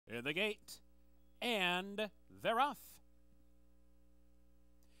in the gate, and they're off.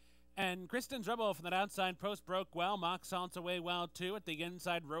 And Kristen's Rebel from that outside post broke well. Mock Salt's away well, too. At the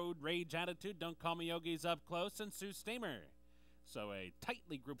inside, Road Rage Attitude, Don't Call Me Yogi's up close, and Sue Stamer. So a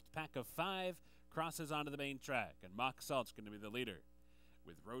tightly grouped pack of 5 crosses onto the main track, and Mock Salt's going to be the leader,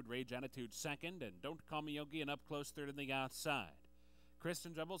 with Road Rage Attitude second, and Don't Call Me Yogi an up close third on the outside.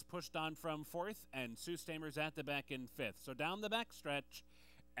 Kristen's Rebels pushed on from 4th, and Sue Stamer's at the back in 5th. So down the backstretch,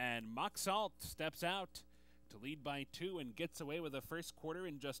 and Mock Salt steps out to lead by 2 and gets away with the first quarter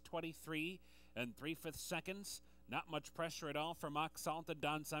in just 23 3/5 seconds. Not much pressure at all for Mock Salt and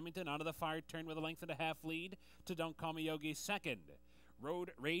Don Symington. Onto the far turn with a 1.5 lead to Don't Call Me Yogi second.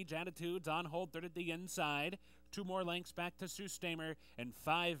 Road Rage Attitudes on hold third at the inside. 2 more lengths back to Sue Stamer and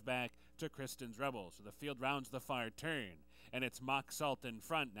 5 back to Kristen's Rebels. So the field rounds the far turn, and it's Mock Salt in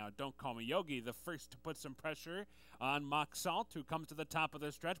front. Now, Don't Call Me Yogi, the first to put some pressure on Mock Salt, who comes to the top of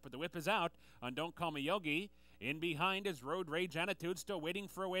the stretch, but the whip is out on Don't Call Me Yogi. In behind is Road Rage Attitude, still waiting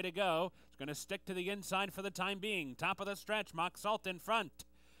for a way to go. It's going to stick to the inside for the time being. Top of the stretch, Mock Salt in front.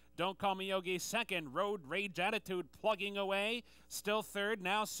 Don't Call Me Yogi second. Road Rage Attitude plugging away. Still third,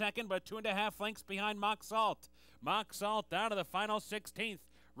 now second, but 2.5 lengths behind Mock Salt. Mock Salt down to the final 16th.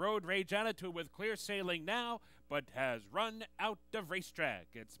 Road Rage Attitude with clear sailing now, but has run out of racetrack.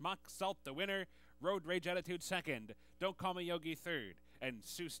 It's Mock Salt the winner. Road Rage Attitude second. Don't Call Me Yogi third. And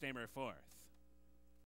Sue Stamer fourth.